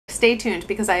stay tuned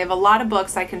because I have a lot of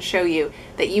books I can show you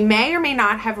that you may or may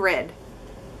not have read.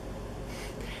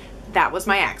 That was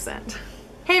my accent.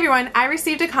 Hey everyone, I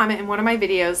received a comment in one of my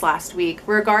videos last week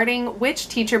regarding which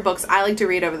teacher books I like to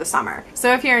read over the summer.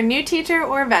 So if you're a new teacher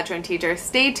or a veteran teacher,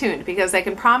 stay tuned because I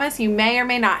can promise you may or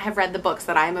may not have read the books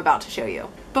that I am about to show you.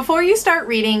 Before you start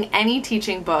reading any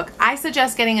teaching book, I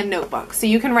suggest getting a notebook so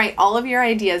you can write all of your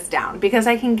ideas down because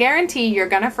I can guarantee you're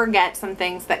going to forget some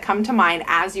things that come to mind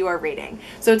as you are reading.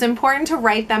 So it's important to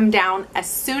write them down as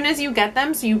soon as you get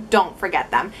them so you don't forget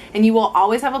them, and you will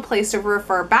always have a place to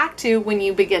refer back to when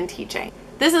you begin teaching.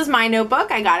 This is my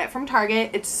notebook. I got it from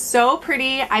Target. It's so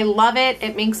pretty. I love it.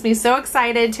 It makes me so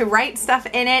excited to write stuff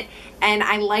in it, and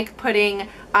I like putting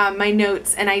my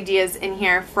notes and ideas in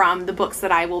here from the books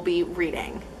that I will be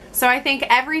reading. So I think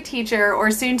every teacher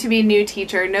or soon-to-be new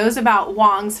teacher knows about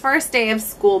Wong's First Day of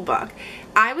School book.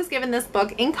 I was given this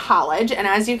book in college, and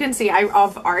as you can see, I've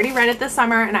already read it this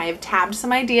summer, and I have tabbed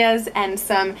some ideas and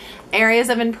some areas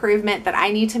of improvement that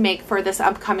I need to make for this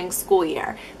upcoming school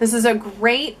year. This is a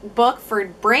great book for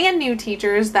brand new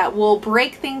teachers that will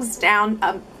break things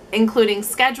down, including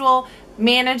schedule,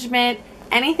 management,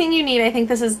 anything you need. I think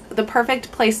this is the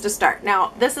perfect place to start.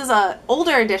 Now, this is an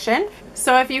older edition,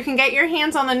 so if you can get your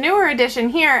hands on the newer edition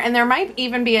here, and there might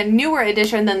even be a newer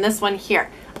edition than this one here.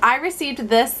 I received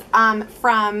this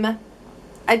from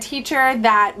a teacher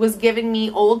that was giving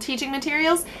me old teaching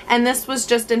materials, and this was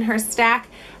just in her stack.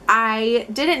 I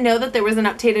didn't know that there was an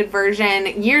updated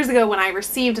version years ago when I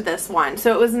received this one,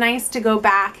 so it was nice to go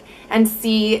back and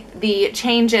see the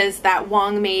changes that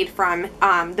Wong made from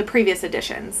the previous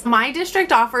editions. My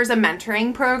district offers a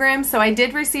mentoring program, so I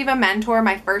did receive a mentor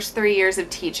my first 3 years of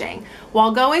teaching.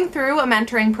 While going through a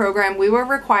mentoring program, we were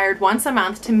required once a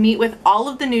month to meet with all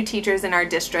of the new teachers in our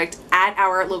district at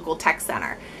our local tech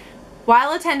center.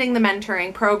 While attending the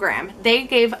mentoring program, they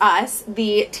gave us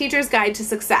the Teacher's Guide to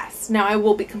Success. Now, I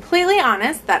will be completely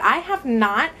honest that I have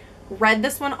not read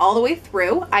this one all the way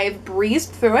through. I have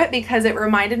breezed through it because it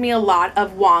reminded me a lot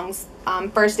of Wong's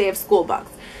First Day of School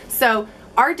books. So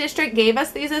our district gave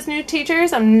us these as new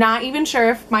teachers. I'm not even sure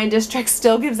if my district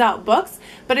still gives out books,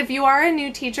 but if you are a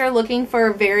new teacher looking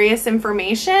for various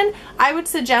information, I would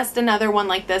suggest another one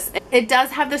like this. It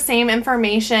does have the same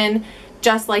information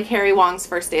just like Harry Wong's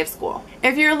First Day of School.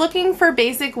 If you're looking for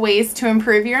basic ways to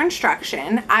improve your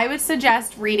instruction, I would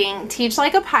suggest reading Teach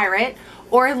Like a Pirate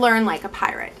or Learn Like a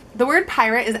Pirate. The word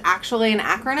pirate is actually an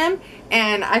acronym,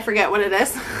 and I forget what it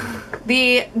is.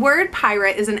 The word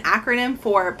pirate is an acronym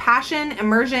for passion,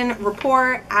 immersion,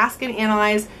 rapport, ask and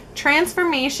analyze,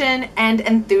 transformation, and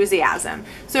enthusiasm.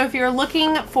 So if you're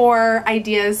looking for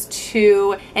ideas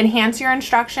to enhance your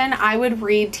instruction, I would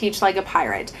read Teach Like a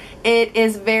Pirate. It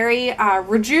is very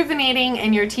rejuvenating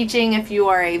in your teaching if you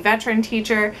are a veteran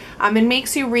teacher. It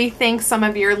makes you rethink some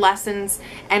of your lessons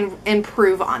and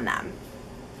improve on them.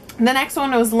 The next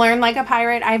one was Learn Like a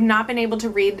Pirate. I have not been able to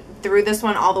read through this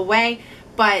one all the way,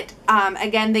 but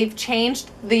again, they've changed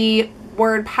the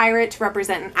word pirate to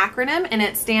represent an acronym, and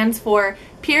it stands for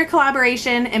peer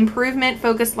collaboration, improvement,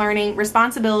 focused learning,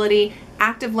 responsibility,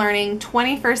 active learning,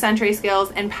 21st century skills,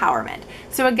 empowerment.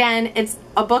 So again, it's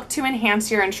a book to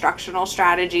enhance your instructional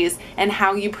strategies and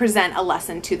how you present a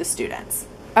lesson to the students.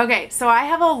 Okay, so I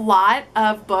have a lot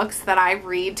of books that I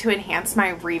read to enhance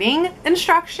my reading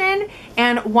instruction,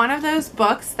 and one of those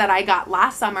books that I got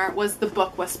last summer was The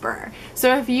Book Whisperer.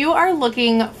 So if you are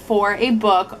looking for a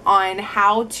book on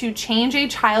how to change a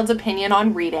child's opinion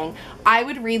on reading, I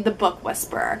would read The Book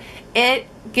Whisperer. It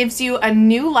gives you a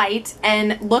new light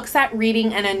and looks at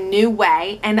reading in a new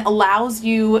way and allows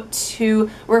you to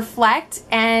reflect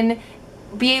and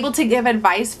be able to give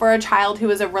advice for a child who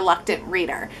is a reluctant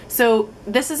reader. So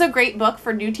this is a great book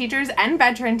for new teachers and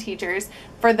veteran teachers,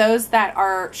 for those that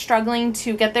are struggling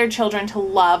to get their children to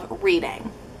love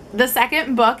reading. The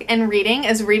second book in reading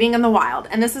is Reading in the Wild,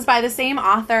 and this is by the same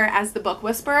author as The Book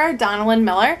Whisperer, Donalyn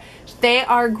Miller. They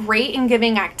are great in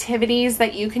giving activities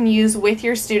that you can use with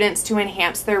your students to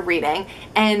enhance their reading,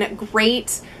 and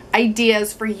great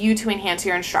ideas for you to enhance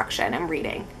your instruction in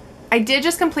reading. I did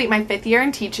just complete my 5th year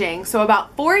in teaching, so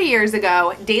about 4 years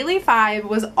ago, Daily 5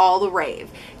 was all the rave.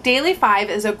 Daily 5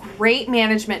 is a great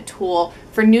management tool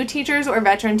for new teachers or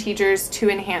veteran teachers to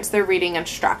enhance their reading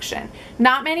instruction.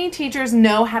 Not many teachers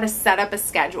know how to set up a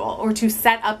schedule or to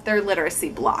set up their literacy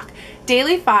block.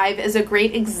 Daily 5 is a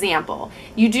great example.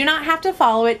 You do not have to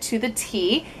follow it to the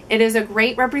T. It is a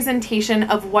great representation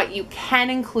of what you can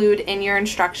include in your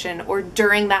instruction or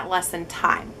during that lesson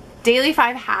time. Daily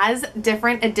 5 has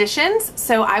different editions,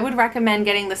 so I would recommend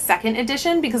getting the 2nd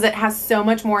edition because it has so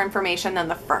much more information than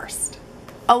the 1st.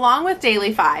 Along with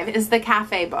Daily 5 is the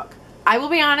Cafe book. I will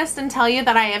be honest and tell you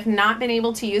that I have not been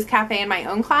able to use Cafe in my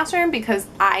own classroom because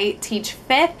I teach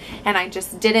 5th and I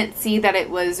just didn't see that it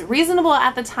was reasonable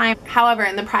at the time. However,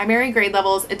 in the primary grade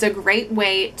levels, it's a great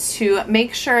way to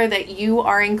make sure that you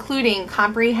are including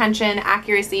comprehension,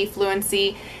 accuracy,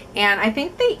 fluency, and I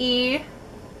think the E,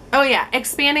 oh yeah,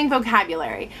 expanding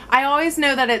vocabulary. I always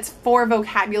know that it's for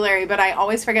vocabulary, but I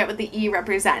always forget what the E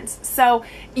represents. So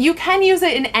you can use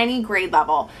it in any grade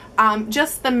level.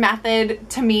 Just the method,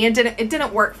 to me, it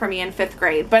didn't work for me in 5th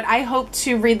grade, but I hope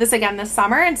to read this again this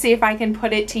summer and see if I can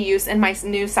put it to use in my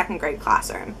new 2nd grade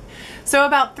classroom. So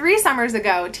about 3 summers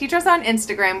ago, teachers on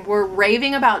Instagram were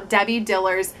raving about Debbie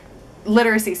Diller's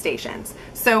literacy stations.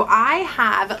 So I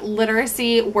have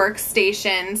literacy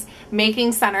workstations,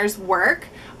 Making Centers Work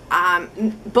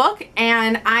book,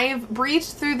 and I've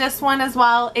breezed through this one as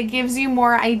well. It gives you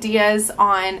more ideas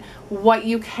on what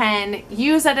you can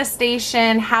use at a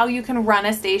station, how you can run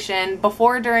a station,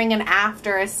 before, during, and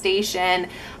after a station.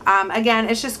 Again,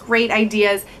 it's just great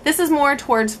ideas. This is more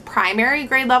towards primary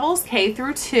grade levels, K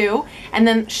through 2, and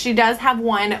then she does have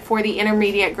one for the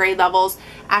intermediate grade levels,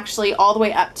 actually all the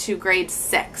way up to grade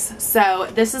 6. So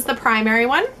this is the primary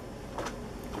one.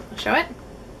 I'll show it.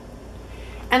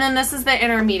 And then this is the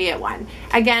intermediate one.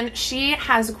 Again, she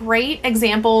has great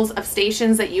examples of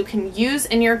stations that you can use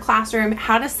in your classroom,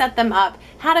 how to set them up,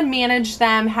 how to manage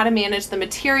them, how to manage the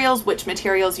materials, which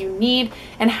materials you need,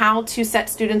 and how to set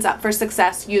students up for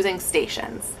success using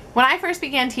stations. When I first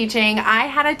began teaching, I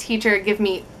had a teacher give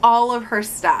me all of her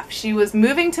stuff. She was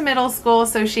moving to middle school,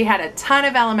 so she had a ton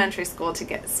of elementary school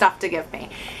stuff to give me.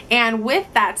 And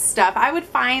with that stuff, I would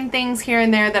find things here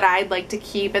and there that I'd like to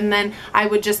keep, and then I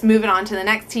would just move it on to the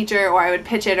next teacher, or I would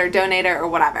pitch it or donate it or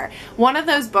whatever. One of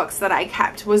those books that I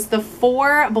kept was the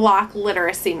 4-block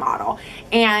literacy model.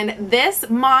 And this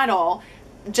model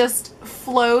just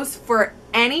flows for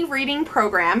any reading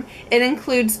program. It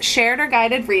includes shared or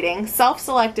guided reading,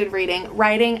 self-selected reading,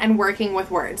 writing, and working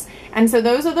with words. And so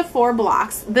those are the 4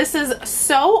 blocks. This is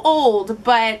so old,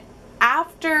 but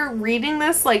after reading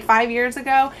this like 5 years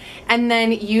ago and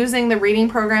then using the reading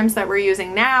programs that we're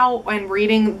using now and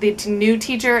reading the new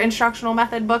teacher instructional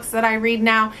method books that I read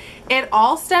now, it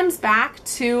all stems back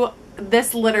to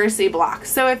this literacy block.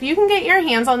 So if you can get your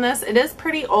hands on this, it is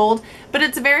pretty old, but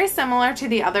it's very similar to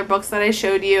the other books that I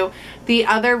showed you, the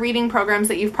other reading programs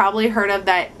that you've probably heard of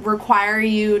that require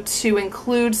you to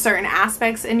include certain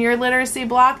aspects in your literacy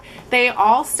block. They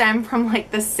all stem from like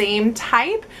the same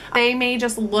type. They may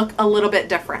just look a little bit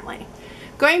differently.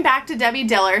 Going back to Debbie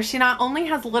Diller, she not only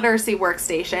has literacy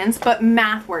workstations, but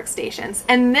math workstations.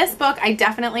 And this book I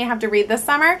definitely have to read this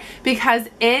summer because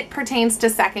it pertains to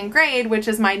 2nd grade, which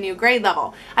is my new grade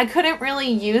level. I couldn't really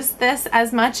use this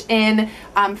as much in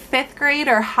 5th grade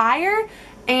or higher,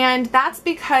 and that's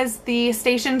because the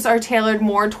stations are tailored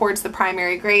more towards the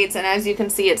primary grades, and as you can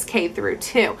see, it's K through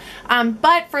 2.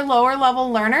 But for lower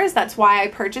level learners, that's why I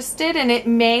purchased it, and it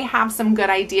may have some good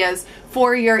ideas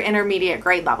for your intermediate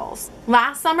grade levels.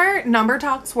 Last summer, number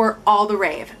talks were all the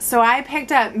rave, so I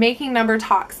picked up Making Number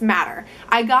Talks Matter.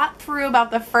 I got through about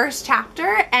the first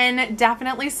chapter and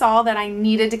definitely saw that I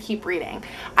needed to keep reading.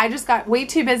 I just got way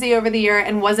too busy over the year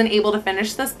and wasn't able to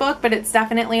finish this book, but it's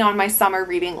definitely on my summer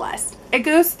reading list. It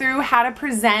goes through how to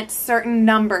present certain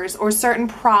numbers or certain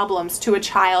problems to a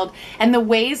child and the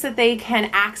ways that they can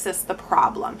access the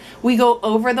problem. We go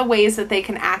over the ways that they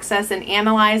can access and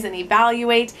analyze and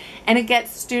evaluate, and it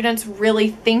gets students really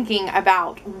thinking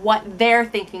about what they're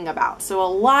thinking about. So a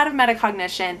lot of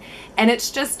metacognition, and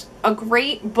it's just a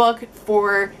great book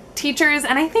for teachers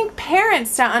and I think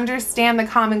parents to understand the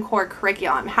Common Core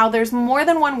curriculum, how there's more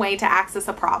than one way to access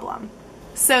a problem.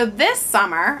 So this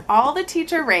summer, all the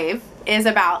teacher rave is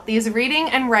about these reading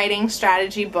and writing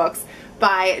strategy books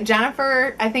by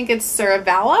Jennifer, I think it's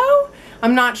Ceravello?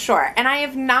 I'm not sure. And I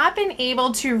have not been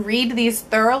able to read these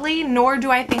thoroughly, nor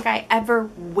do I think I ever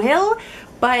will.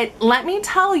 But let me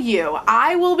tell you,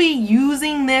 I will be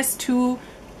using this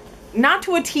not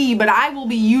to a T, but I will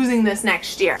be using this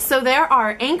next year. So there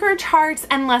are anchor charts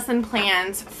and lesson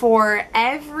plans for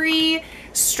every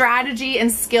strategy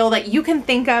and skill that you can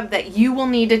think of that you will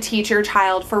need to teach your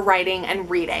child for writing and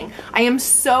reading. I am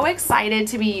so excited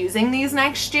to be using these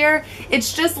next year.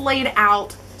 It's just laid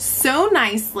out so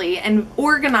nicely and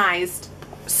organized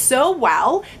so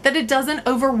well that it doesn't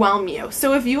overwhelm you.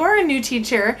 So if you are a new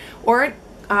teacher or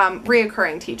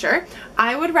reoccurring teacher,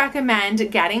 I would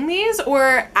recommend getting these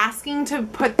or asking to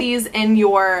put these in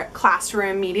your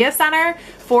classroom media center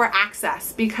for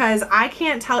access, because I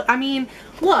can't tell, I mean,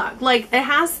 look, like it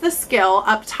has the skill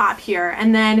up top here,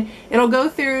 and then it'll go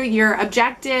through your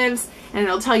objectives and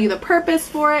it'll tell you the purpose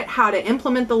for it, how to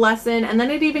implement the lesson, and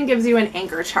then it even gives you an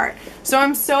anchor chart. So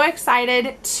I'm so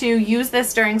excited to use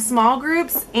this during small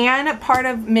groups and part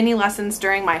of mini lessons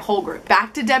during my whole group.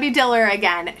 Back to Debbie Diller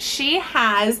again. She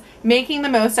has Making the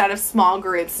Most Out of Small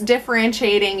Groups,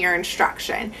 Differentiating Your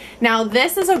Instruction. Now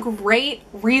this is a great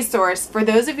resource for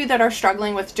those of you that are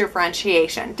struggling with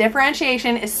differentiation.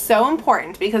 Differentiation is so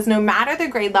important because no matter the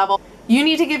grade level, you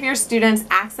need to give your students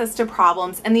access to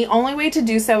problems, and the only way to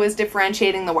do so is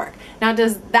differentiating the work. Now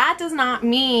that does not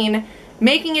mean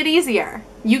making it easier.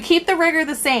 You keep the rigor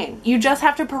the same. You just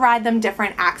have to provide them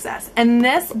different access. And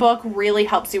this book really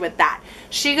helps you with that.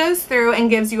 She goes through and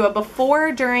gives you a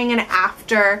before, during, and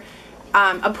after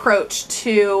approach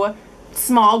to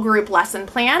small group lesson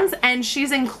plans, and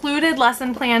she's included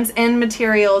lesson plans in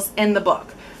materials in the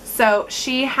book. So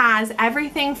she has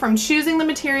everything from choosing the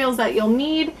materials that you'll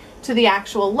need to the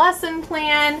actual lesson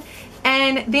plan.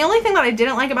 And the only thing that I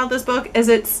didn't like about this book is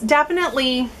it's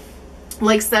definitely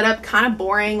like set up kind of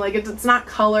boring, like it's not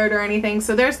colored or anything.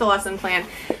 So there's the lesson plan.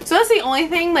 So that's the only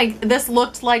thing. Like this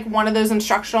looked like one of those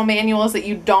instructional manuals that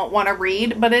you don't want to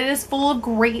read, but it is full of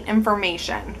great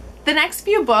information. The next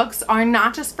few books are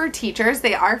not just for teachers,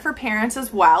 they are for parents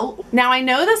as well. Now I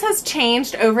know this has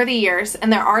changed over the years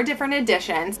and there are different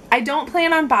editions. I don't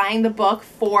plan on buying the book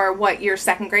for what your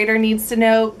second grader needs to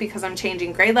know because I'm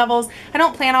changing grade levels. I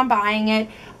don't plan on buying it.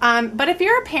 But if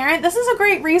you're a parent, this is a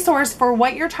great resource for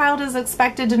what your child is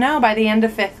expected to know by the end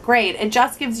of 5th grade. It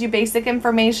just gives you basic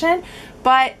information,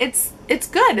 but it's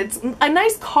good. It's a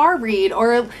nice car read,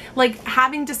 or like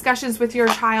having discussions with your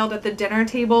child at the dinner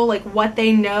table, like what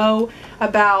they know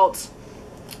about,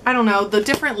 I don't know, the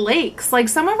different lakes. Like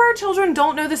some of our children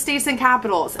don't know the states and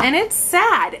capitals, and it's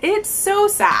sad. It's so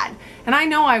sad. And I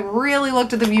know I really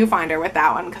looked at the viewfinder with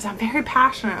that one because I'm very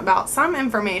passionate about some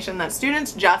information that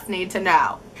students just need to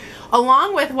know.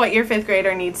 Along with what your 5th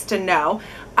grader needs to know,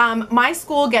 my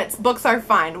school gets Books Are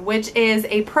Fun, which is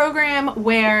a program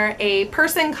where a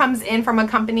person comes in from a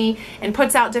company and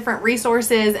puts out different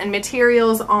resources and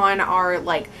materials on our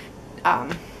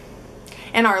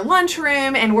in our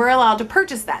lunchroom, and we're allowed to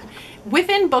purchase them.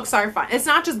 Within Books Are Fun, it's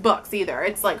not just books either,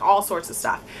 it's like all sorts of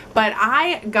stuff. But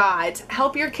I got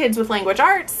Help Your Kids with Language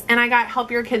Arts, and I got Help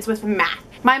Your Kids with Math.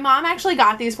 My mom actually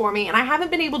got these for me, and I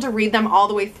haven't been able to read them all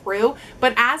the way through,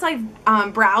 but as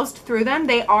I've browsed through them,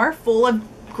 they are full of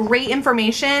great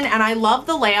information, and I love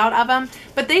the layout of them,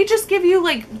 but they just give you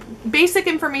like basic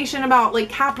information about like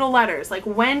capital letters, like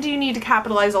when do you need to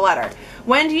capitalize a letter,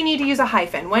 when do you need to use a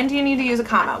hyphen, when do you need to use a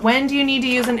comma, when do you need to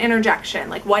use an interjection,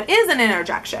 like what is an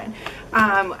interjection,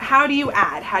 how do you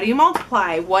add, how do you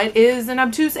multiply, what is an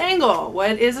obtuse angle,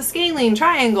 what is a scalene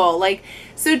triangle, like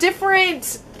so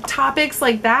different topics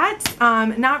like that.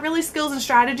 Not really skills and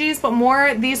strategies, but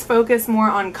more these focus more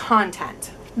on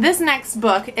content. This next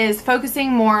book is focusing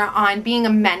more on being a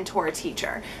mentor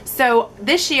teacher. So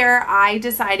this year I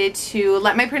decided to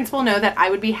let my principal know that I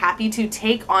would be happy to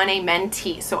take on a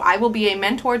mentee. So I will be a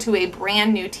mentor to a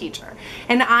brand new teacher.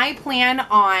 And I plan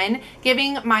on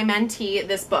giving my mentee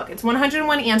this book. It's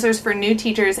 101 Answers for New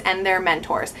Teachers and Their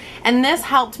Mentors. And this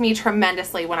helped me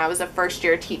tremendously when I was a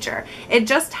first-year teacher. It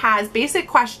just has basic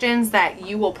questions that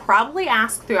you will probably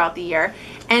ask throughout the year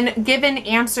and given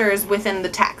answers within the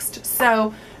text.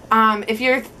 So if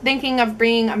you're thinking of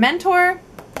being a mentor,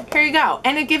 here you go.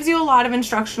 And it gives you a lot of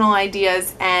instructional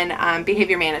ideas and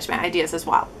behavior management ideas as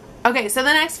well. Okay, so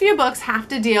the next few books have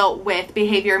to deal with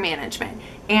behavior management.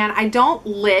 And I don't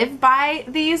live by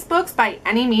these books by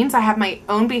any means. I have my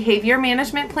own behavior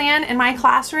management plan in my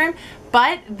classroom,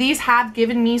 but these have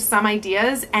given me some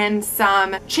ideas and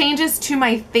some changes to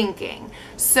my thinking.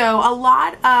 So a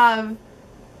lot of,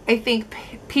 I think,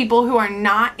 people who are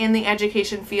not in the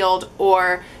education field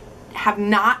or have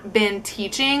not been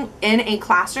teaching in a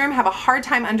classroom have a hard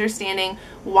time understanding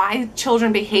why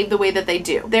children behave the way that they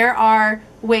do. There are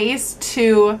ways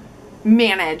to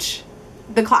manage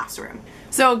the classroom.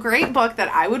 So a great book that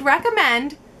I would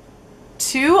recommend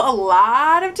to a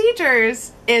lot of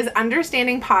teachers is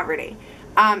Understanding Poverty.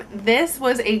 This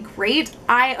was a great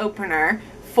eye-opener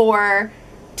for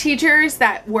teachers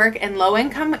that work in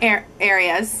low-income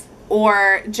areas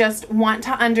or just want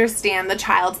to understand the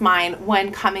child's mind when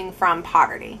coming from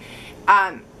poverty.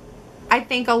 I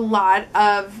think a lot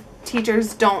of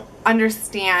teachers don't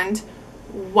understand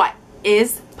what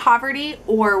is poverty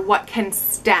or what can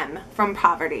stem from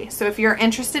poverty. So if you're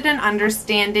interested in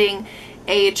understanding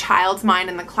a child's mind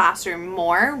in the classroom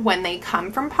more when they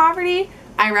come from poverty,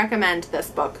 I recommend this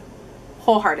book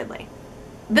wholeheartedly.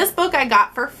 This book I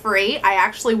got for free. I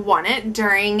actually won it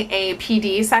during a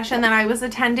PD session that I was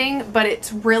attending, but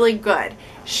it's really good.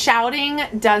 Shouting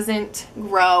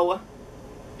won't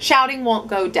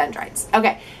grow dendrites.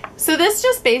 Okay, so this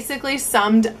just basically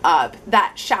summed up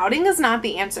that shouting is not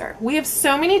the answer. We have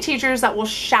so many teachers that will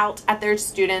shout at their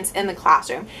students in the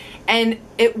classroom, and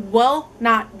it will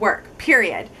not work,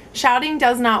 period. Shouting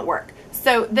does not work.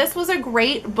 So this was a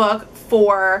great book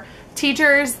for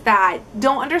teachers that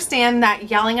don't understand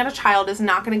that yelling at a child is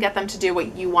not going to get them to do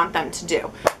what you want them to do.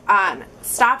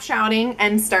 Stop shouting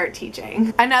and start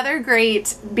teaching. Another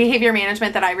great behavior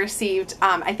management that I received,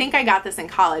 I think I got this in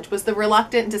college, was the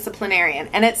reluctant disciplinarian.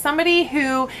 And it's somebody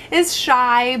who is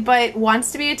shy but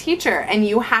wants to be a teacher, and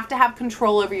you have to have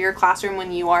control over your classroom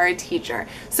when you are a teacher.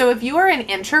 So if you are an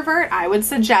introvert, I would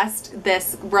suggest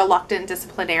this reluctant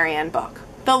disciplinarian book.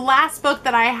 The last book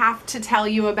that I have to tell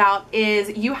you about is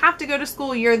You Have to Go to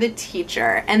School, You're the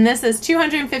Teacher. And this is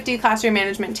 250 classroom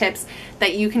management tips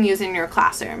that you can use in your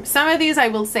classroom. Some of these I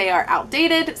will say are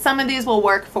outdated. Some of these will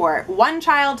work for one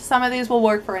child. Some of these will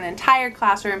work for an entire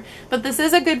classroom. But this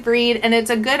is a good read, and it's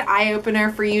a good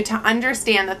eye-opener for you to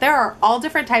understand that there are all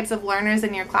different types of learners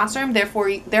in your classroom.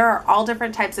 Therefore, there are all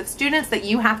different types of students that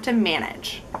you have to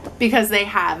manage because they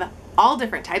have all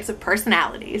different types of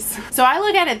personalities. So I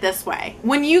look at it this way.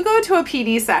 When you go to a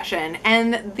PD session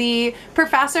and the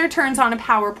professor turns on a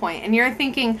PowerPoint and you're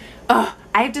thinking, oh,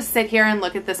 I have to sit here and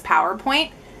look at this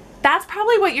PowerPoint, that's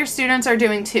probably what your students are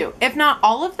doing too. If not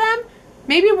all of them,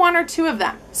 maybe one or two of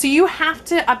them. So you have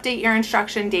to update your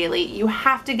instruction daily. You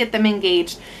have to get them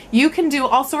engaged. You can do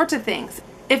all sorts of things.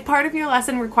 If part of your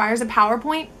lesson requires a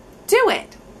PowerPoint, do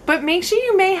it. But make sure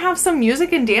you may have some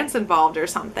music and dance involved or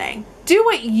something. Do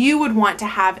what you would want to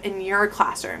have in your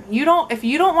classroom. If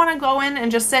you don't want to go in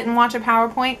and just sit and watch a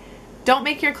PowerPoint, don't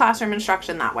make your classroom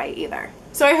instruction that way either.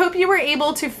 So I hope you were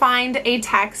able to find a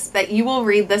text that you will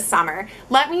read this summer.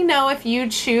 Let me know if you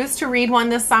choose to read one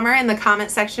this summer in the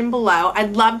comment section below.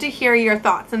 I'd love to hear your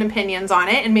thoughts and opinions on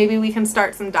it, and maybe we can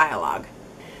start some dialogue.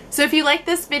 So if you like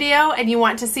this video and you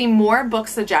want to see more book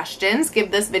suggestions,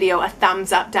 give this video a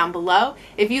thumbs up down below.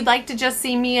 If you'd like to just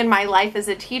see me and my life as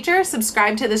a teacher,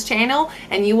 subscribe to this channel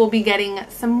and you will be getting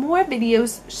some more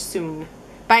videos soon.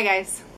 Bye guys.